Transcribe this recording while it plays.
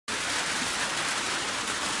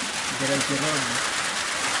This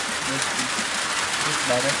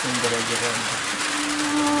direction there.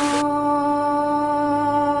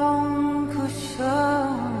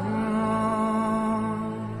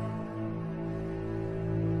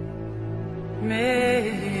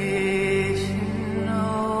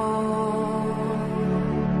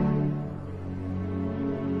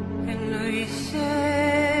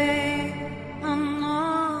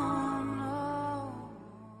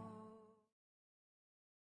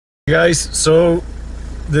 Guys, so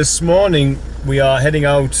this morning we are heading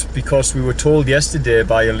out because we were told yesterday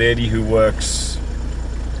by a lady who works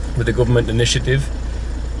with a government initiative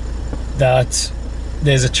that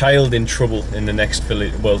there's a child in trouble in the next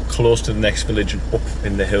village, well, close to the next village and up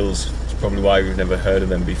in the hills. That's probably why we've never heard of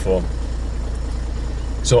them before.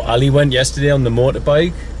 So Ali went yesterday on the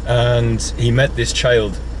motorbike and he met this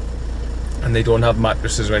child, and they don't have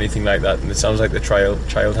mattresses or anything like that, and it sounds like the child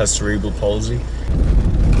has cerebral palsy.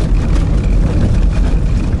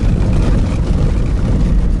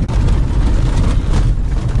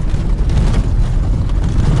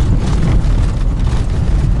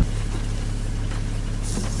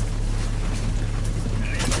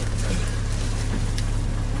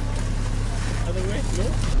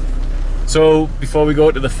 So before we go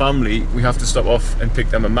to the family, we have to stop off and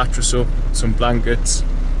pick them a mattress up, some blankets,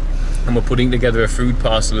 and we're putting together a food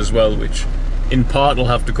parcel as well, which in part will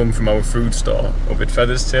have to come from our food store up at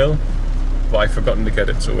Feather's Tail, but I've forgotten to get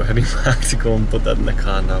it, so we're heading back to go and put that in the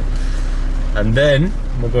car now. And then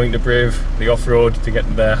we're going to brave the off-road to get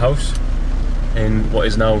to their house in what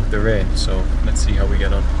is now the rain, so let's see how we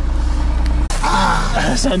get on.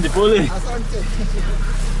 Asante pole.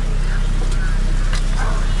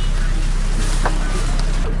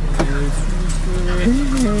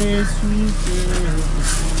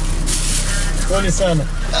 Pole sana.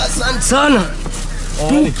 Asante sana.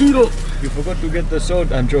 2 kilo. You forgot to get the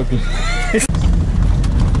sword. I'm joking.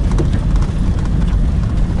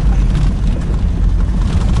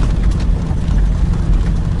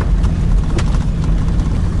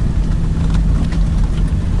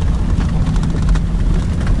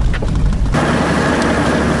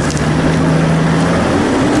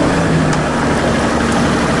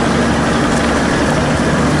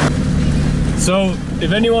 So,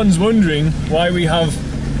 if anyone's wondering why we have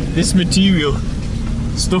this material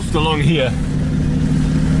stuffed along here,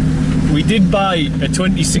 we did buy a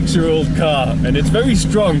 26-year-old car, and it's very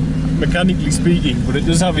strong, mechanically speaking, but it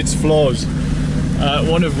does have its flaws.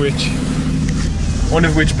 One of which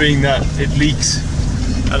being that it leaks,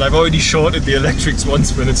 and I've already shorted the electrics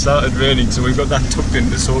once when it started raining, so we've got that tucked in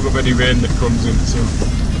to soak up any rain that comes in. So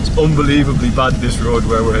it's unbelievably bad, this road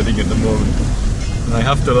where we're heading at the moment, and I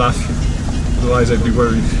have to laugh. Otherwise I'd be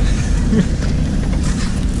worried.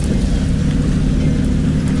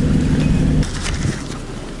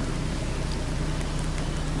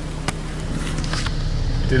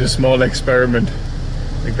 Did a small experiment.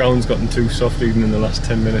 The ground's gotten too soft even in the last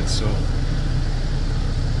 10 minutes, so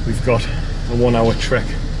we've got a 1-hour trek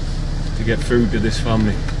to get food to this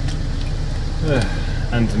family.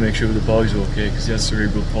 And to make sure the boy's okay, because he has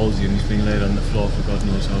cerebral palsy and he's been laid on the floor for God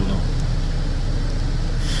knows how long.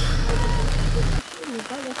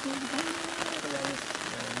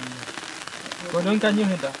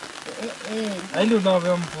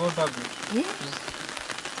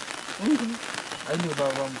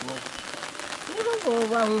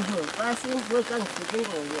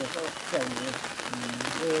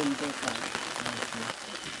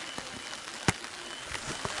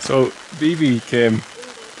 So Vivi came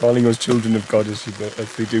calling us children of God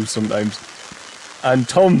as we do sometimes, and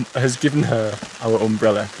Tom has given her our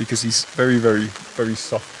umbrella because he's very, very, very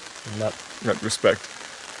soft in that respect.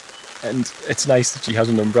 And it's nice that she has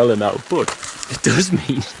an umbrella now, but it does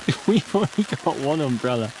mean we've only got one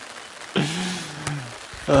umbrella.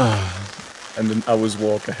 And an hour's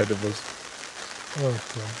walk ahead of us. Oh,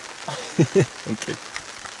 God. Okay.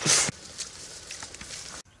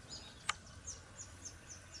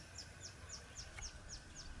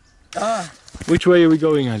 Which way are we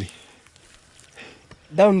going, Ali?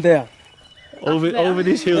 Down there. Over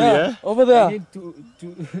this hill, yeah? Over there. I need to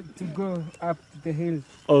go up the hill.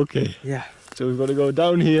 Okay. Yeah. So we've got to go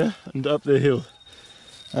down here and up the hill.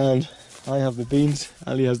 And I have the beans,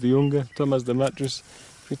 Ali has the younger, Tom has the mattress,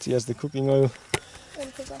 Fritzy has the cooking oil.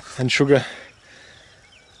 And sugar.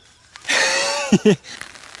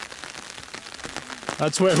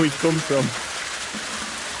 That's where we come from.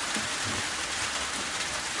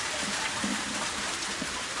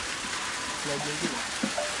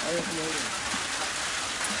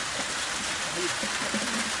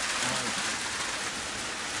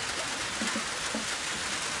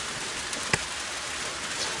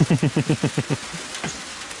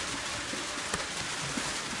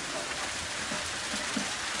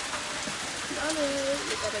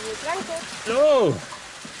 Oh!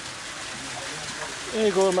 There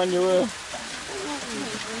you go, Emmanuel.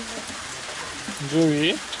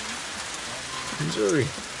 Enjoy. Enjoy.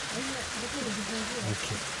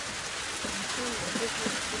 Okay.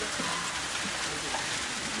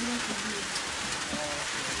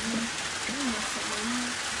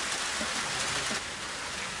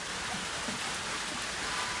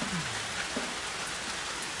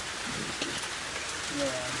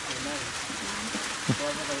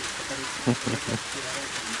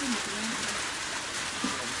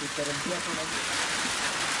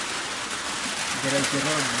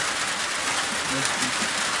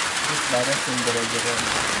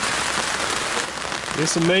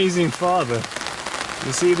 This amazing father,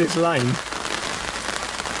 you see this line?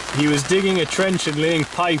 He was digging a trench and laying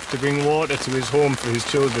pipe to bring water to his home for his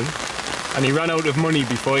children, and he ran out of money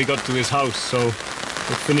before he got to his house, so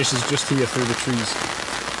it finishes just here through the trees.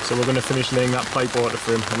 So we're going to finish laying that pipe water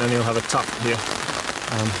for him, and then he'll have a tap here.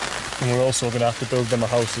 And we're also going to have to build them a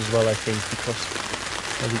house as well, I think, because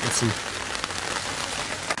as you can see.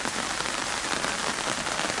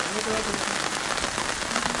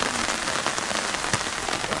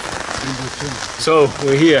 So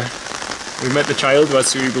we're here. We met the child who has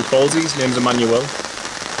cerebral palsy. His name's Emmanuel,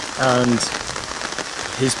 and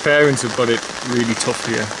his parents have got it really tough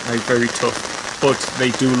here, like very tough. But they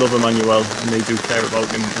do love Emmanuel and they do care about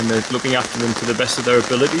him, and they're looking after him to the best of their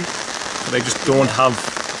ability. But they just don't have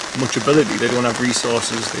much ability. They don't have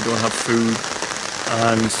resources. They don't have food,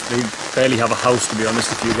 and they barely have a house, to be honest.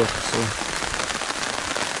 If you look, so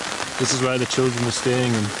this is where the children are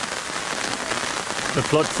staying, and the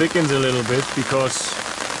plot thickens a little bit because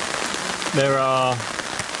there are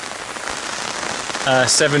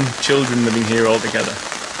 7 children living here altogether.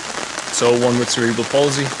 So one with cerebral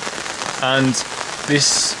palsy, and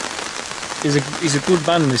this is he's a good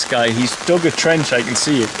man, this guy. He's dug a trench, I can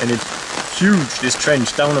see it, and it's huge, this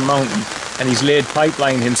trench, down a mountain, and he's laid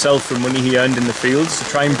pipeline himself from money he earned in the fields to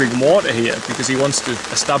try and bring water here because he wants to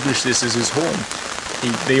establish this as his home.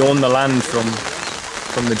 They own the land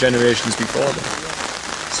from the generations before them.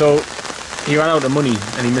 So he ran out of money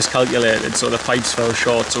and he miscalculated, so the pipes fell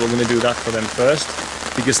short, so we're going to do that for them first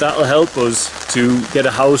because that'll help us to get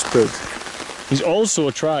a house built. He's also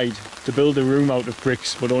tried to build a room out of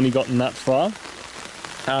bricks but only gotten that far,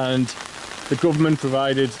 and the government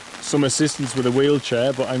provided some assistance with a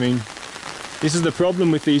wheelchair, but I mean, this is the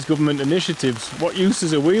problem with these government initiatives. What use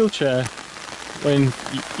is a wheelchair when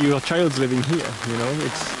your child's living here, you know?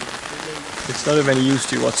 It's not of any use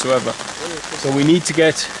to you whatsoever. So we need to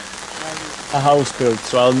get a house built,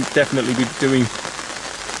 so I'll definitely be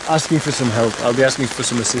asking for some help. I'll be asking for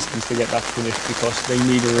some assistance to get that finished because they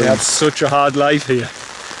need a room. They have such a hard life here.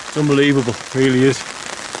 It's unbelievable, it really is.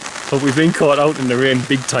 But we've been caught out in the rain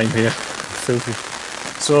big time here. Filthy.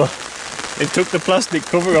 So they took the plastic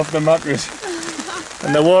cover off the mattress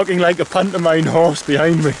and they're walking like a pantomime horse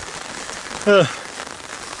behind me.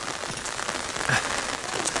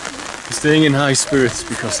 Staying in high spirits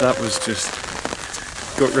because that was just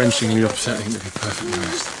gut-wrenchingly upsetting, to be perfectly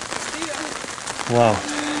honest. Wow.